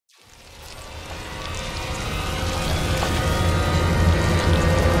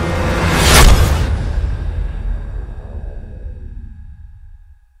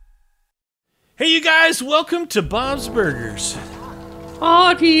Hey, you guys, welcome to Bob's Burgers.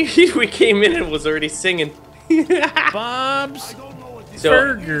 Oh, we came in and was already singing. Bob's So,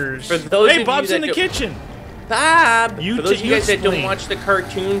 Burgers. for those hey, of Bob's you in the that kitchen. Bob! You For those of you guys that don't explain. watch the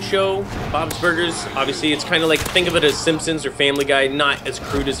cartoon show, Bob's Burgers, obviously it's kind of like, think of it as Simpsons or Family Guy, not as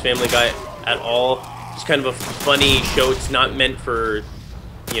crude as Family Guy at all. It's kind of a funny show. It's not meant for,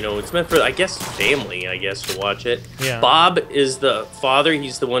 you know, it's meant for, I guess, family, I guess, to watch it. Yeah. Bob is the father.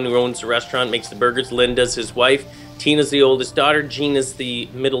 He's the one who owns the restaurant, makes the burgers. Linda's his wife. Tina's the oldest daughter. Gene is the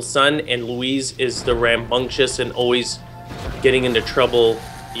middle son. And Louise is the rambunctious and always getting into trouble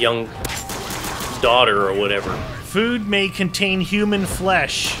young daughter or whatever. Food may contain human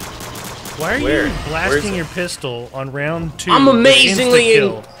flesh. Why are Where? you Where's blasting it? your pistol on round 2? I'm with amazingly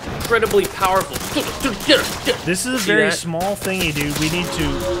insta-kill? incredibly powerful. This is a See very that? small thingy, dude. We need to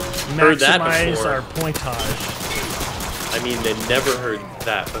Heard that maximize before. our pointage. I mean, they never heard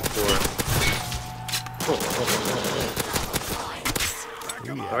that before.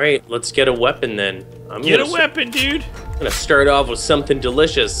 All right, let's get a weapon then. Get a weapon, dude. I'm gonna start off with something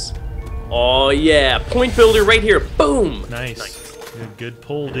delicious. Oh yeah, point builder right here. Boom. Nice. Good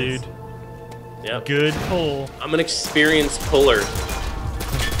pull, dude. Yep. Good pull. I'm an experienced puller.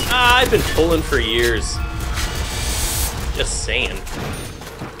 I've been pulling for years. Just saying.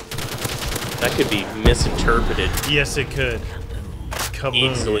 That could be misinterpreted Yes, it could. Kaboom.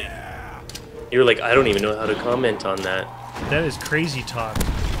 easily. You're like, I don't even know how to comment on that. That is crazy talk.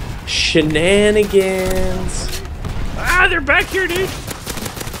 Shenanigans. Ah, they're back here, dude.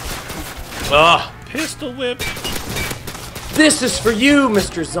 Ah, Pistol whip. this is for you,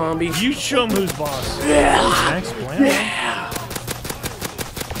 Mr. Zombie. You show him who's boss. Yeah. Max Blam. Yeah.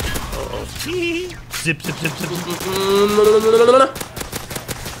 Zip, zip, zip, zip.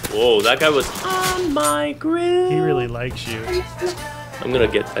 Whoa, that guy was on my grill. He really likes you. I'm gonna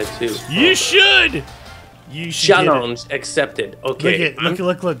get that too. You should. You should. Get it. Challenge accepted. Okay.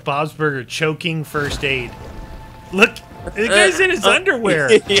 Look. Bob's Burger choking first aid. Look, the guy's in his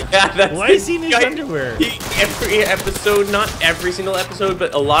underwear. Yeah, that's Why is he in his guy- underwear? Every episode, not every single episode,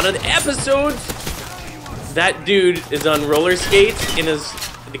 but a lot of the episodes, that dude is on roller skates in his,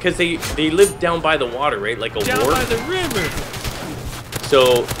 because they live down by the water, right? Like a Down wharf. by the river.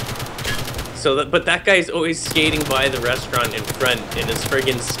 But that guy's always skating by the restaurant in front in his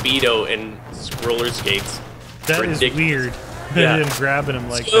friggin' Speedo and roller skates. That is Ridiculous. weird. Yeah. Him grabbing him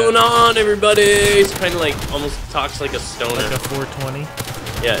like What's going that. on, everybody? He's kind of like, almost talks like a stoner. Like a 420.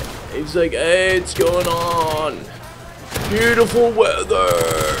 Yeah, he's like, hey, it's going on. Beautiful weather.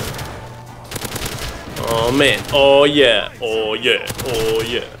 Oh, man. Oh, yeah. Oh, yeah. Oh,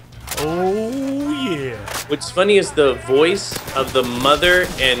 yeah. Oh yeah. What's funny is the voice of the mother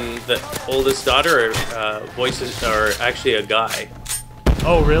and the oldest daughter voices are actually a guy.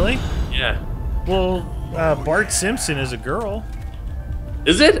 Oh really? Yeah. Well, Bart Simpson is a girl.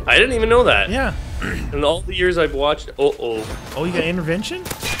 Is it? I didn't even know that. Yeah. In all the years I've watched, Oh, you got intervention?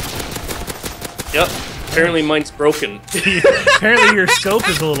 Yep. Apparently mine's broken. Apparently your scope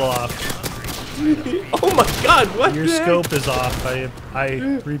is a little off. Oh my god, what Your the heck? scope is off. I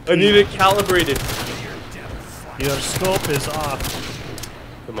repeat. I need it calibrated. Your scope is off.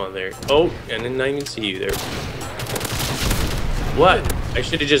 Come on there. Oh, I didn't even see you there. What? I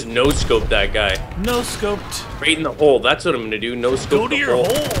should have just no-scoped that guy. No scoped. Right in the hole. That's what I'm gonna do. No-scope Go to the your hole.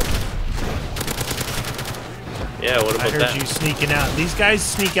 Yeah, what I about heard that? you sneaking out. These guys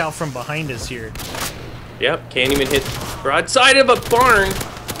sneak out from behind us here. Yep, can't even hit broadside of a barn.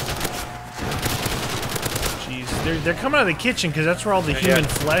 Jeez, they're coming out of the kitchen because that's where all the human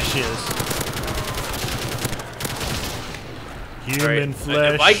flesh is. Human Alright,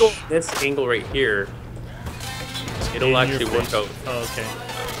 flesh. if I go this angle right here, it'll in actually your work face. out. Oh, okay.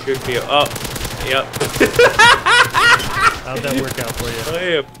 Should be. Oh, yep. How'd that work out for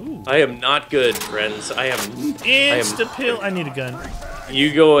you? I am not good, friends. I am. Insta pill. I need a gun.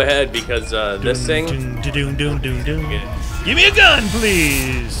 You go ahead because this thing. Give me a gun,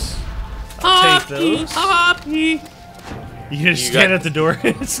 please. I'll take those. Hoppy. You gonna stand at the door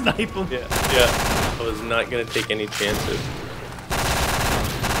and snipe them? Yeah. I was not gonna take any chances.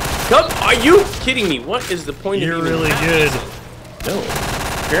 Come, are you kidding me? What is the point You're of even really having good. this? No.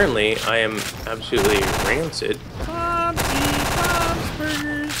 Apparently, I am absolutely rancid. Bob's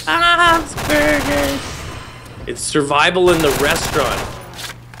Burgers. Bob's Burgers. It's survival in the restaurant.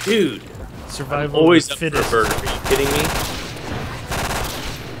 Dude, Survival always of up the for a fittest. burger. Are you kidding me?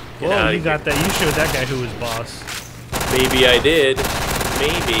 Get Well, outta you got here. that. You showed that guy who was boss. Maybe I did.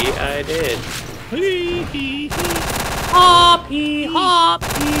 Maybe I did. Hee hee hee. Hoppy, hoppy.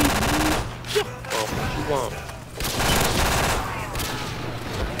 Oh, what you want?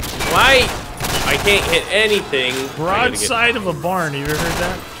 Why? I can't hit anything. Broadside of a barn. Have you ever heard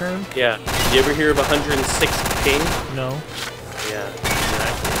that term? Yeah. You ever hear of 106 ping? No. Yeah,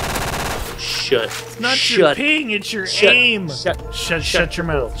 exactly. Shut. It's not your ping, it's your aim. Shut your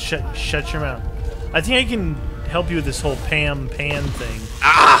mouth. Shut your mouth. I think I can help you with this whole pan thing.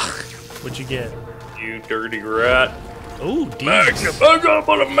 Ah! What'd you get? You dirty rat. Oh, Deeks. Magnum. I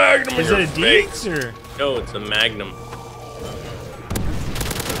got a Magnum. Is it a Deeks or? No, it's a Magnum. Okay.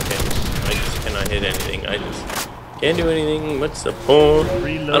 I just cannot hit anything. I just can't do anything. What's the point?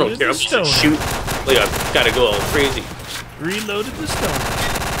 I don't care. I'm just gonna shoot. Look, I've got to go all crazy. Reloaded the stone.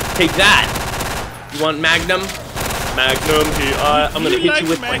 Take that. You want Magnum? Magnum. I'm gonna hit you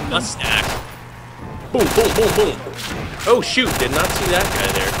with my mustache. Boom, boom, boom, boom. Oh shoot! Did not see that guy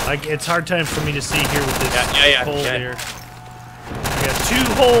there. Like it's hard time for me to see here with this hole here. I got 2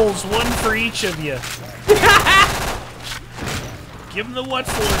 holes, 1 for each of you. Give him the what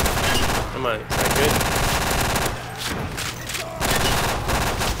for it. Come on, is that good?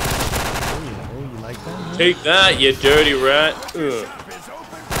 Oh, you like that? Take that, you dirty rat.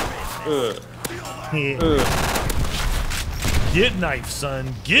 Get knifed,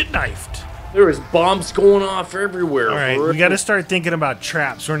 son. Get knifed. There is bombs going off everywhere. All right, we got to start thinking about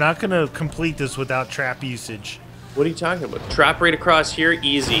traps. We're not going to complete this without trap usage. What are you talking about? Trap right across here,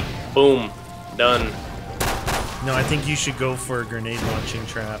 easy. Boom. Done. No, I think you should go for a grenade launching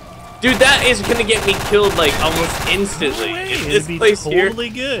trap. Dude, that is going to get me killed, like, almost instantly. No way. In It'd this be place totally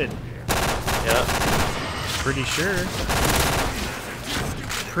here. good. Yeah. Pretty sure.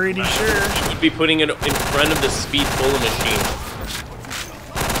 Pretty sure. You'd be putting it in front of the speed bullet machine.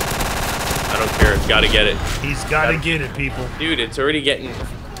 I don't care. Gotta get it. He's gotta get it, people. Dude, it's already getting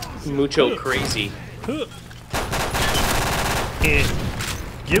mucho crazy. Yeah.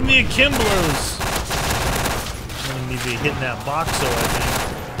 Give me a Kimblos. I'm gonna need to be hitting that boxo, I think.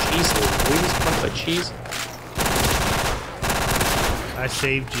 Cheese, Louise, pump of cheese. I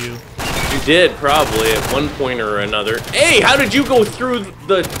saved you. You did, probably, at one point or another. Hey, how did you go through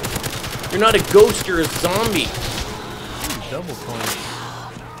the... You're not a ghost, you're a zombie. Ooh, double points.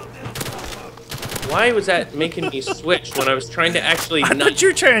 Why was that making me switch when I was trying to actually... I thought you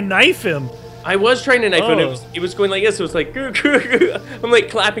were trying to knife him. I was trying to knife him, and it was going like this. It was like... I'm like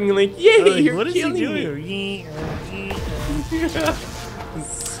clapping and like, yay, Like, you're what is he killing doing? me.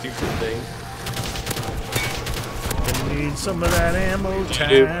 Stupid thing. Gonna need some of that ammo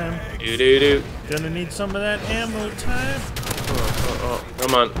time. Do-do-do. Gonna need some of that ammo time. Oh,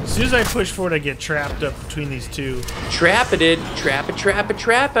 come on. As soon as I push forward, I get trapped up between these two. Trap it,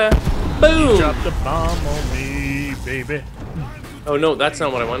 trappa. Boom! Drop the bomb on me, baby. Oh no, that's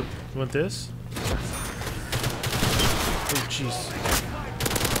not what I want. You want this? Oh, jeez.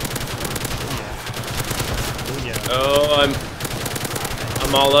 Oh, yeah. Oh,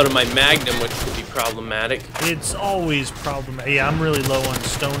 I'm all out of my Magnum, which could be problematic. It's always problematic. Yeah, I'm really low on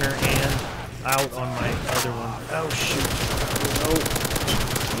stoner and out on my other one. Oh, shoot.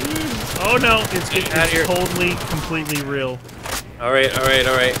 Oh, no. It's totally, completely real. All right.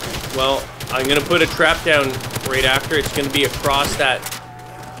 Well, I'm gonna put a trap down right after. It's gonna be across that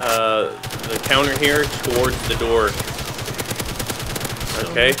the counter here towards the door.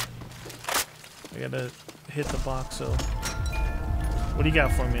 Okay. I gotta hit the box. So, what do you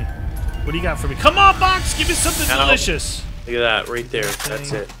got for me? What do you got for me? Come on, box! Give me something delicious. Look at that right there.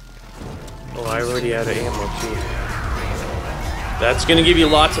 That's it. Oh, I already had ammo too. That's gonna give you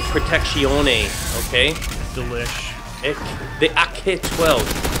lots of protectione. Okay. Delish. The AK-12.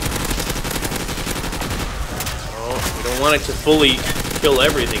 Oh, we don't want it to fully kill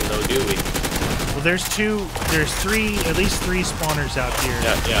everything, though, do we? Well, there's at least three spawners out here.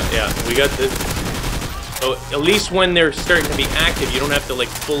 Yeah. We got this. So at least when they're starting to be active, you don't have to like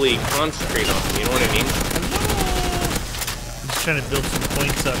fully concentrate on them. You know what I mean? I'm just trying to build some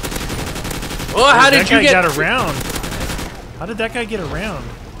points up. Oh, how did you get? That guy got around. How did that guy get around?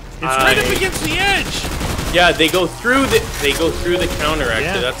 It's right up against the edge. Yeah, they go through the counter. Actually,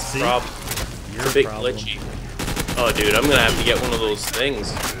 yeah, that's the problem. It's a bit glitchy. Oh, dude, I'm gonna have to get one of those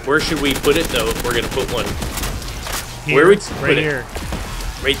things. Where should we put it though? If we're gonna put one, here, where would we right here?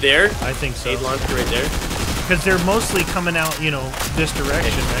 Right there? I think so. Grenade launcher right there. Because they're mostly coming out, you know, this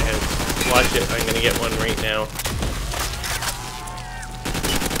direction, right? Watch it. I'm gonna get one right now.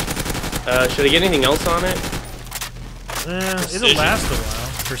 Should I get anything else on it? It'll last a while.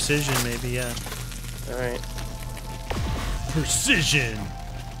 Precision, maybe, yeah. Alright. Precision!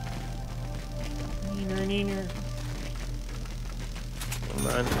 Neener. Hold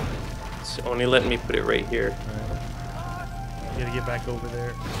on. It's only letting me put it right here. Right. You gotta get back over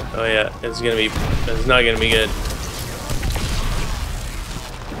there. Oh yeah, it's not gonna be good.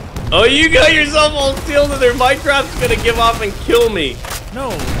 Oh, you got yourself all sealed in there. My trap's gonna give off and kill me. No,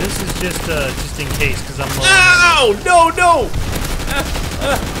 this is just in case, because I'm low. Ow! No, no!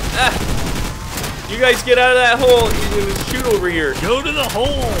 You guys get out of that hole. You're gonna shoot over here. Go to the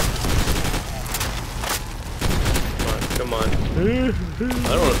hole. Come on. I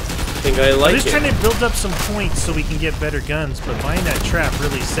don't think I like I'm it. just trying to build up some points so we can get better guns, but buying that trap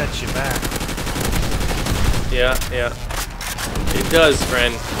really sets you back. Yeah, yeah. It does,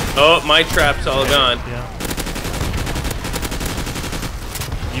 friend. Oh, my trap's all gone. Yeah.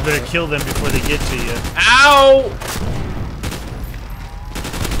 You better kill them before they get to you. Ow!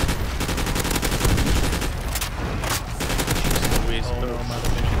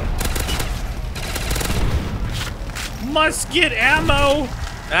 Musket ammo!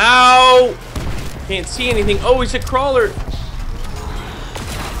 Ow! Can't see anything. Oh, he's a crawler.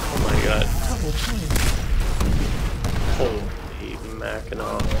 Oh my god. Holy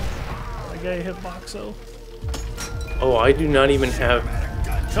Mackinac. I got a hit Boxo. Oh, I do not even have...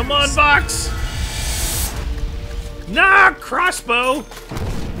 Come on, Box! Nah, crossbow!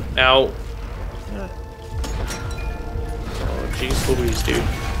 Ow. Oh, jeez Louise, dude.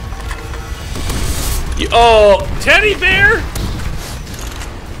 Oh! Teddy bear!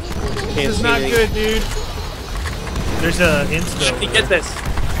 Can't This is see not anything. good, dude. There's a insta. Let me get this.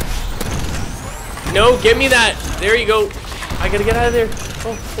 No, get me that. There you go. I gotta get out of there.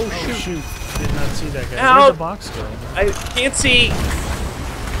 Oh, Oh shoot. shoot. Did not see that guy. Ow. Where'd the box go? I can't see.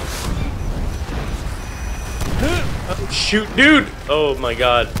 Oh, shoot, dude. Oh my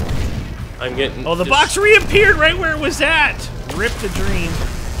god. I'm getting... Oh, the box reappeared right where it was at. Rip the dream.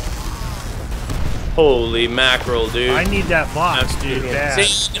 Holy mackerel, dude. I need that box, dude. Bad.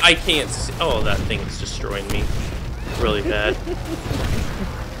 See, I can't see. Oh, that thing is destroying me. Really bad.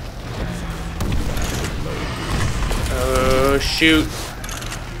 Oh, shoot.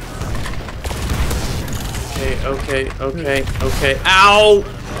 Okay. Ow!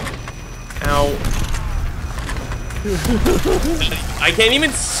 Ow. I can't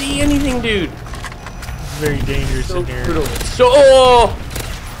even see anything, dude. It's very dangerous So in here. brutal. So, oh!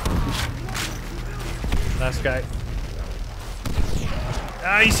 Last guy.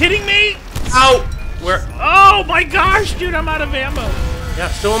 He's hitting me! Ow! Where? Oh my gosh, dude, I'm out of ammo. Yeah,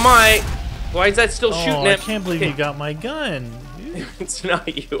 so am I. Why is that still shooting I at can't believe you got my gun. Dude. It's not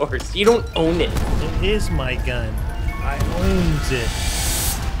yours. You don't own it. It is my gun. I owns it.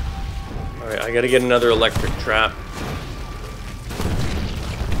 Alright, I gotta get another electric trap.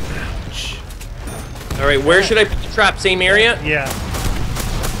 Ouch. Alright, where should I put the trap? Same area? Yeah.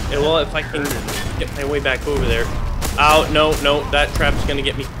 Yeah, well, if I can get my way back over there. Ow, no, that trap's gonna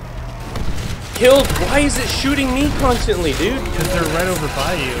get me killed. Why is it shooting me constantly, dude? Because they're right over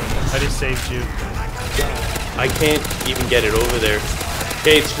by you. I just saved you. I can't even get it over there.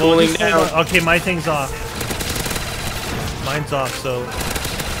 Okay, it's cooling down. Okay, my thing's off. Mine's off, so...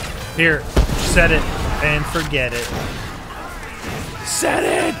 Here, set it and forget it. Set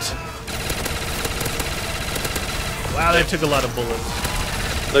it! Wow, that took a lot of bullets.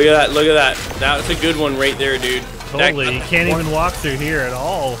 Look at that. That was a good one right there, dude. Totally, you can't even walk through here at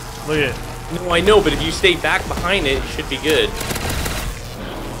all. Look at it. No, I know, but if you stay back behind it, it should be good.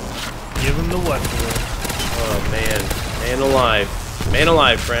 Give him the what for it. Oh, man. Man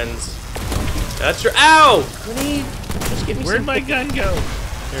alive, friends. That's your... Ow! Grenade! Just give me Where'd some... my gun go?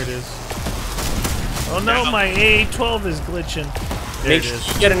 There it is. Oh no, my A12 is glitching. There Make it sure is.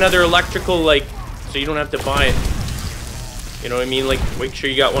 you get another electrical, like, so you don't have to buy it. You know what I mean? Like, make sure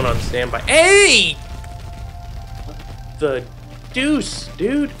you got one on standby. Hey! The deuce,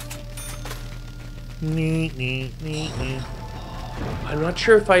 dude. Neat. I'm not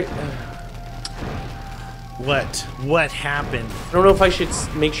sure if I... What happened? I don't know if I should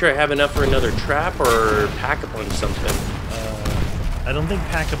make sure I have enough for another trap or pack-a-punch something. I don't think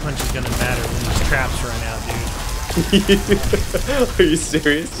Pack-a-Punch is gonna matter when these traps run out, dude. Are you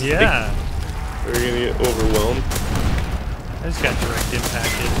serious? Yeah. We're gonna get overwhelmed. I just got direct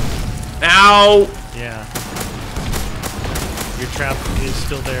impacted. Ow! Yeah. Your trap is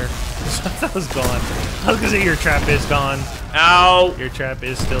still there. That was gone. I was gonna say your trap is gone. Ow! Your trap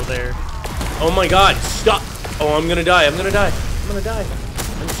is still there. Oh my god, stop! Oh, I'm gonna die. I'm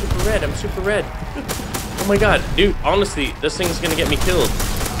super red. Oh my god, dude, honestly, this thing's gonna get me killed.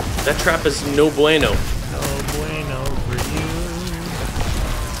 That trap is no bueno. No bueno for you.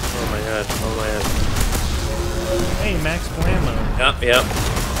 Oh my god. Hey, Max Blammo. Yep.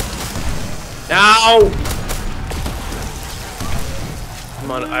 Ow! Come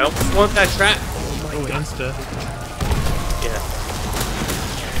on, I almost want that trap. Oh, Insta. Yeah.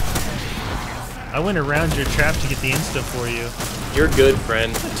 I went around your trap to get the Insta for you. You're good,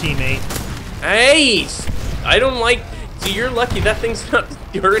 friend. A teammate. Hey! I don't like... See, you're lucky that thing's not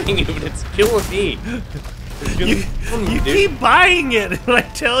hurting you, but it's killing me. It's gonna kill me, You dude. keep buying it, I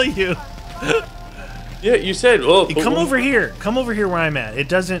tell you. Yeah, you said... Oh, Hey, come over here. Come over here where I'm at. It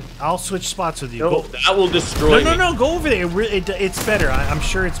doesn't... I'll switch spots with you. No, Go. that will destroy me. No, go over there. It's better. I'm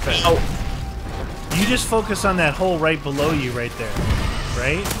sure it's better. Ow. You just focus on that hole right below you right there.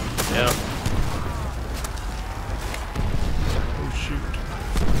 Right? Yeah. Oh,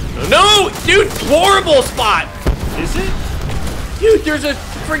 shoot. No! Dude, horrible spot! Is it? Dude, there's a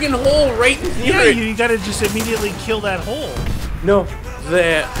friggin' hole right near Yeah, it. you gotta just immediately kill that hole. No,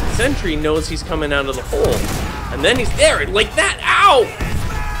 the sentry knows he's coming out of the hole. And then he's there, like that. Ow!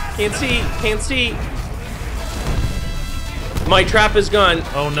 Can't see, can't see. My trap is gone.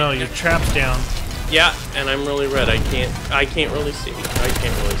 Oh no, your trap's down. Yeah, and I'm really red. I can't really see. I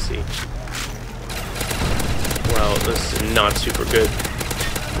can't really see. Wow, this is not super good.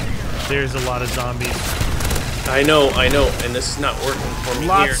 There's a lot of zombies. I know, and this is not working for me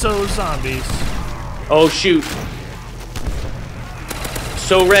Lots here. of zombies. Oh shoot.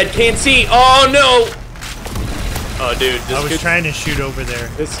 So red, can't see. Oh no! Oh dude, I was trying to shoot over there.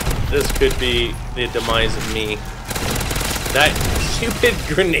 This could be the demise of me. That stupid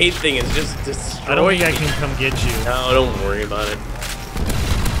grenade thing is just destroying I don't think I me. can come get you. No, don't worry about it.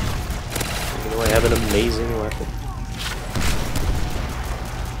 Even though I have an amazing weapon.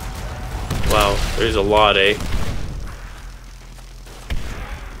 Wow, there's a lot, eh?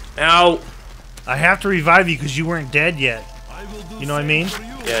 Ow! I have to revive you because you weren't dead yet. You know what I mean?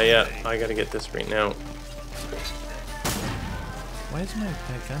 Yeah, I gotta get this right now. Why is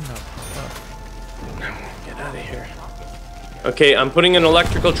that gun not pop up? Get out of here. Okay, I'm putting an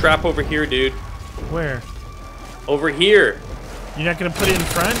electrical trap over here, dude. Where? Over here. You're not gonna put it in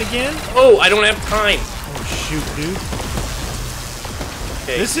front again? Oh, I don't have time. Oh shoot, dude.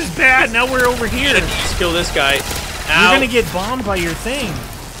 Okay. This is bad. Now we're over here. Let's kill this guy. Ow. You're gonna get bombed by your thing.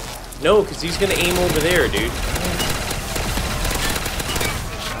 No, because he's gonna aim over there, dude.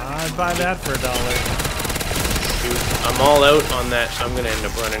 I'd buy that for $1. Shoot, I'm all out on that. I'm gonna end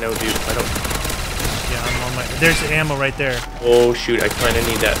up running out, dude. I don't. Yeah, I'm on my. There's the ammo right there. Oh shoot, I kind of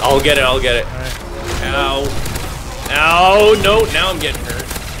need that. I'll get it. I'll get it. All right. Ow. Ow. No, now I'm getting hurt.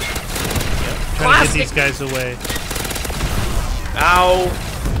 Trying to get these guys away. Ow.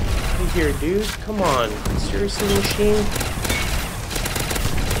 Hey here, dude. Come on. Seriously, machine.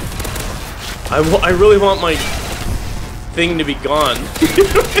 I really want my thing to be gone. You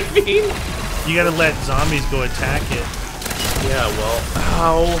know what I mean? You gotta let zombies go attack it. Yeah, well,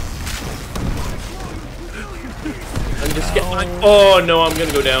 ow. I'm just getting. Oh no, I'm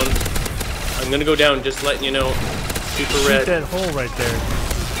gonna go down. I'm gonna go down. Just letting you know. Super Shoot red. that hole right there.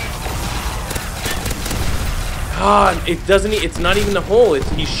 God, it doesn't. It's not even the hole.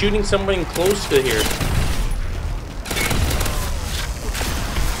 He's shooting somebody close to here.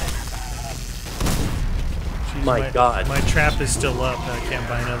 Jeez, My God. My trap is still up. I can't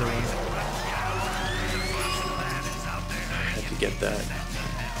buy another one. I have to get that.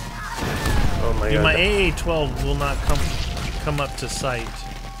 Oh my Dude, God. my AA-12 will not come up to sight,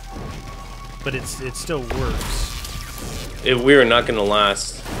 but it still works. We're not gonna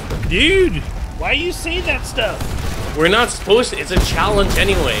last. Dude, why you say that stuff? We're not supposed to. It's a challenge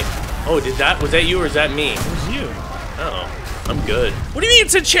anyway. Oh, was that you or is that me? It was you. Oh, I'm good. What do you mean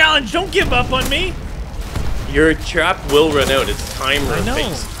it's a challenge? Don't give up on me. Your trap will run out. It's timer I know.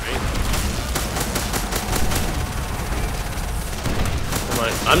 based, right? Come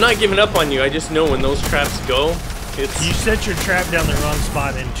on. I'm not giving up on you. I just know when those traps go, it's... You set your trap down the wrong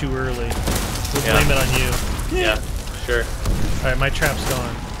spot and too early. We'll blame it on you. Yeah, sure. All right, my trap's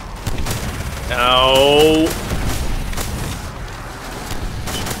gone. Ow.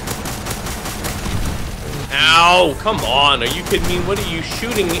 Ow, come on. Are you kidding me? What are you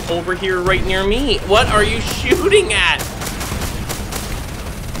shooting over here right near me? What are you shooting at?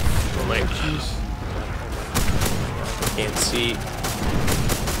 Oh my jeez. Can't see.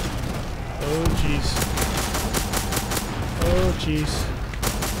 Oh, jeez. Oh, jeez.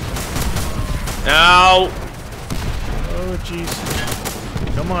 Ow. Oh,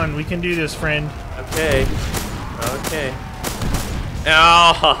 jeez. Come on, we can do this, friend. Okay. Okay.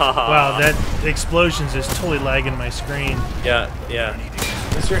 Ow. Wow, that explosions is totally lagging my screen. Yeah, yeah.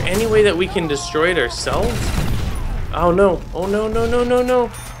 Is there any way that we can destroy it ourselves? Oh no. Oh no, no, no, no, no.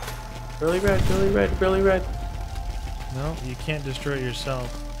 Really red, really red, really red. No, you can't destroy it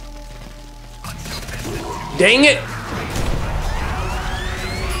yourself. Dang it!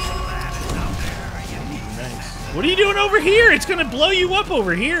 Nice. What are you doing over here? It's gonna blow you up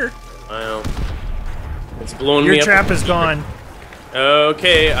over here. I know. It's blowing me Your up. trap is gone.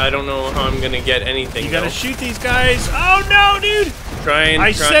 Okay, I don't know how I'm gonna get anything. You gotta shoot these guys. Oh no, dude!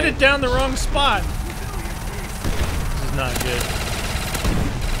 I set it down the wrong spot. This is not good.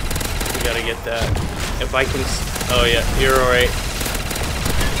 We gotta get that. If I can. Oh yeah, you're alright.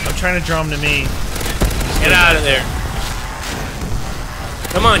 I'm trying to draw him to me. Get out of there.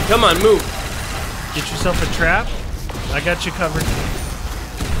 Come on, move. Get yourself a trap. I got you covered.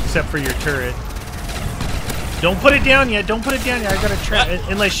 Except for your turret. Don't put it down yet. Don't put it down yet. I got a trap.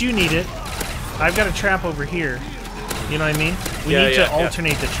 Unless you need it. I've got a trap over here. You know what I mean? We need to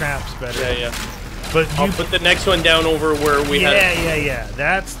alternate the traps better. Yeah. But I'll put the next one down over where we had. Yeah.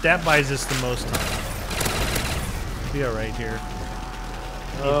 That buys us the most time. Be all right here.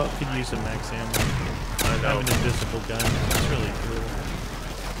 Could use some max ammo. I know. Have an invisible gun. It's really cool.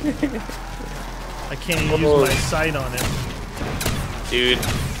 I can't even use my sight on it. Dude,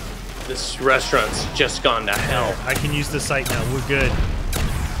 this restaurant's just gone to hell. I can use the sight now. We're good.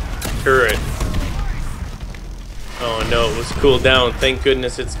 Turret. Oh no, it was cooled down. Thank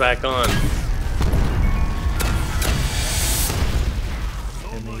goodness it's back on.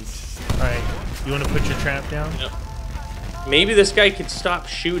 Alright, you want to put your trap down? Yep. Maybe this guy could stop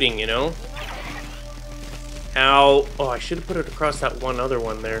shooting, you know? Ow. Oh, I should have put it across that one other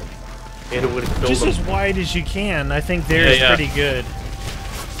one there. And it would have killed just him. As wide as you can. I think there's pretty good.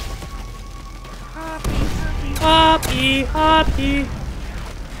 Hoppy.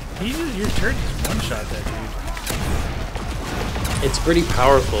 Your turret just one-shot that dude. It's pretty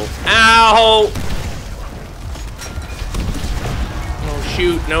powerful. Ow! Oh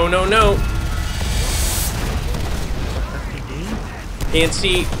shoot! No! Can't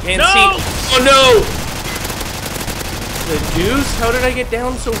see. Oh no! The deuce? How did I get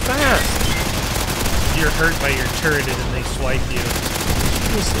down so fast? You're hurt by your turret and they swipe you.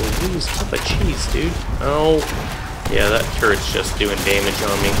 Jeez Louise, cup of cheese, dude. Oh. Yeah, that turret's just doing damage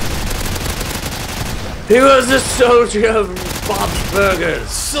on me. He was a soldier of Bob's Burgers.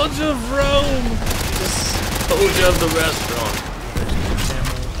 Soldier of Rome. The soldier of the restaurant.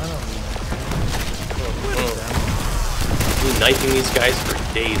 I'm knifing these guys for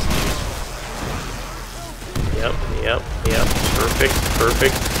days, dude. Yep.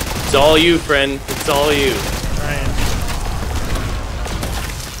 Perfect. It's all you, friend. It's all you. Ryan.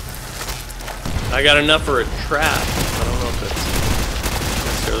 I got enough for a trap. I don't know if it's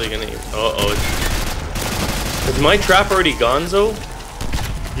necessarily gonna. Uh-oh. Is my trap already gonzo?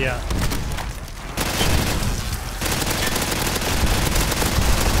 Yeah.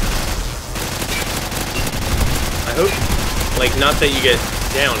 I hope, like, not that you get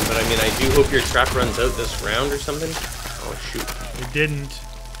down, but I mean, I do hope your trap runs out this round or something. Oh, shoot. It didn't.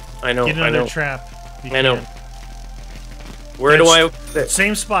 I know, Get another trap. I know. Where do I...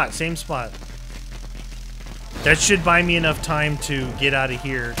 Same spot. That should buy me enough time to get out of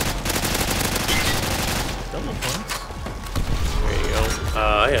here. Double points. There you go.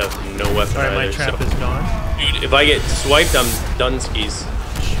 I have no weapon. Alright, my trap is gone. Dude, if I get swiped, I'm done skis.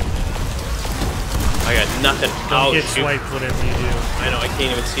 I got nothing. Don't get swiped, whatever you do. I know, I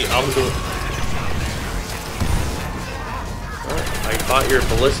can't even see. I'll do it. I bought your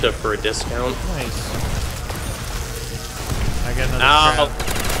ballista for a discount. Nice. I got another trap.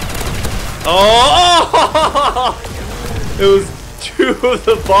 Oh! It was 2 of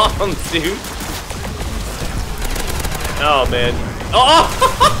the bombs, dude. Oh, man. Oh!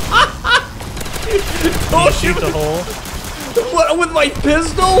 Can you shoot the hole? What, with my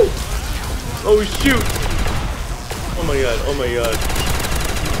pistol? Oh, shoot. Oh, my God.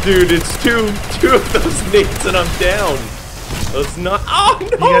 Dude, it's two of those nades and I'm down. That's not... Oh, no!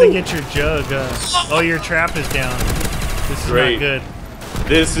 You gotta get your jug. Oh, your trap is down. This is not good.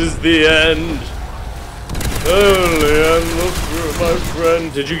 This is the end. Only end, my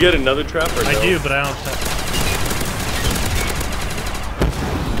friend. Did you get another trap or no? I do, but I don't...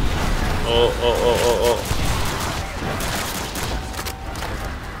 Oh.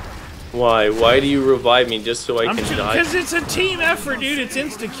 Why? Why do you revive me just so I can die? Because it's a team effort, dude. It's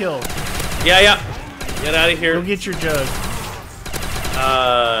insta-kill. Yeah. Get out of here. Go get your jug.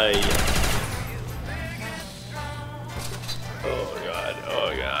 Yeah.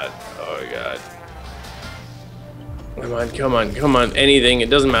 Come on. Anything. It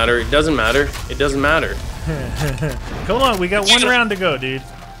doesn't matter. Come on, we got one round to go, dude.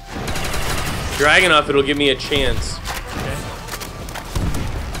 Dragunov, it'll give me a chance. Okay.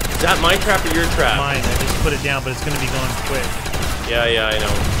 Is that my trap or your trap? Mine. I just put it down, but it's going to be going quick. Yeah, I know.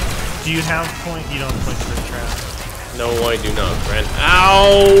 Do you have point? You don't have points for the trap. No, I do not, friend.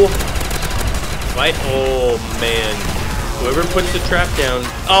 Ow! Right? Oh, man. Whoever puts the trap down.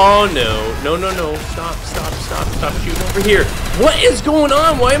 Oh no. No, no, no. Stop shooting over here. What is going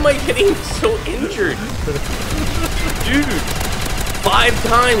on? Why am I getting so injured? Dude. 5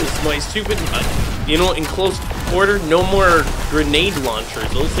 times my stupid, you know, in close quarter, no more grenade launchers.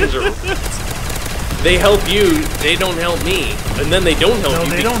 Those things are, they help you, they don't help me. And then they don't help you. No,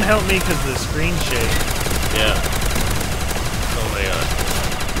 they don't help me because of the screen shake. Yeah. Oh my god.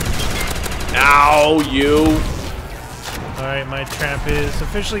 Ow, you. Alright, my trap is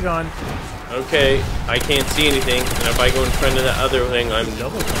officially gone. Okay, I can't see anything. And if I go in front of the other thing, I'm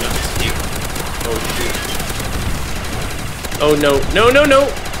double see. Oh shoot. Oh no, no, no, no!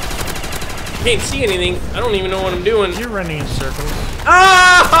 Can't see anything. I don't even know what I'm doing. You're running in circles.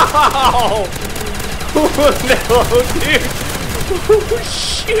 Oh! Oh no, dude! Oh,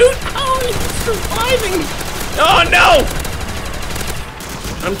 shoot! Oh, he's surviving! Oh no!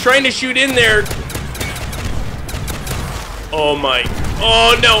 I'm trying to shoot in there. Oh my!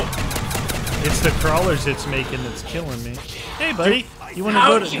 Oh no! It's the crawlers it's making that's killing me. Hey, buddy, you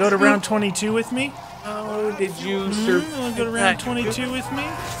want to go to round 22 with me? How did you You survive? want to go to round 22 with me?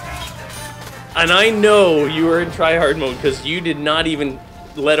 And I know you were in tryhard mode because you did not even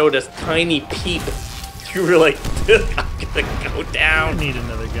let out a tiny peep. You were like, I'm gonna go I down. need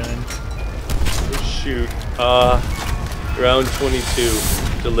another gun. Shoot. Round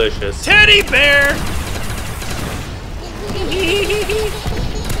 22. Delicious. Teddy bear!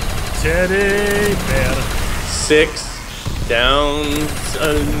 Teddy bear. 6 downs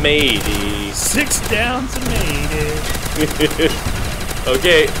a matey. 6 downs and made it.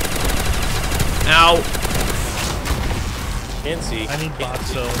 Okay. Ow. Can't see. I need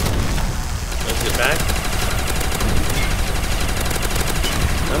Boxo. Let's get back.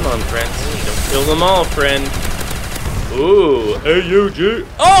 Come on, friends. Don't kill them all, friend. Ooh. Hey, you, G.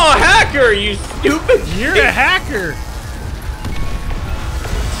 Oh, hacker, you stupid. You're a hacker.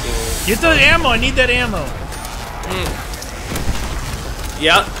 Get the ammo. I need that ammo.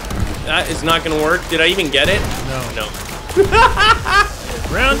 Yeah. That is not going to work. Did I even get it? No. No.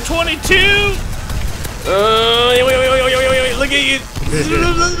 Round 22. Wait, look at you.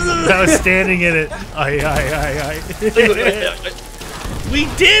 I was standing in it. Aye. We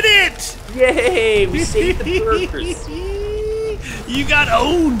did it! Yay, we saved the burgers. You got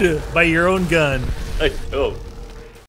owned by your own gun. Oh.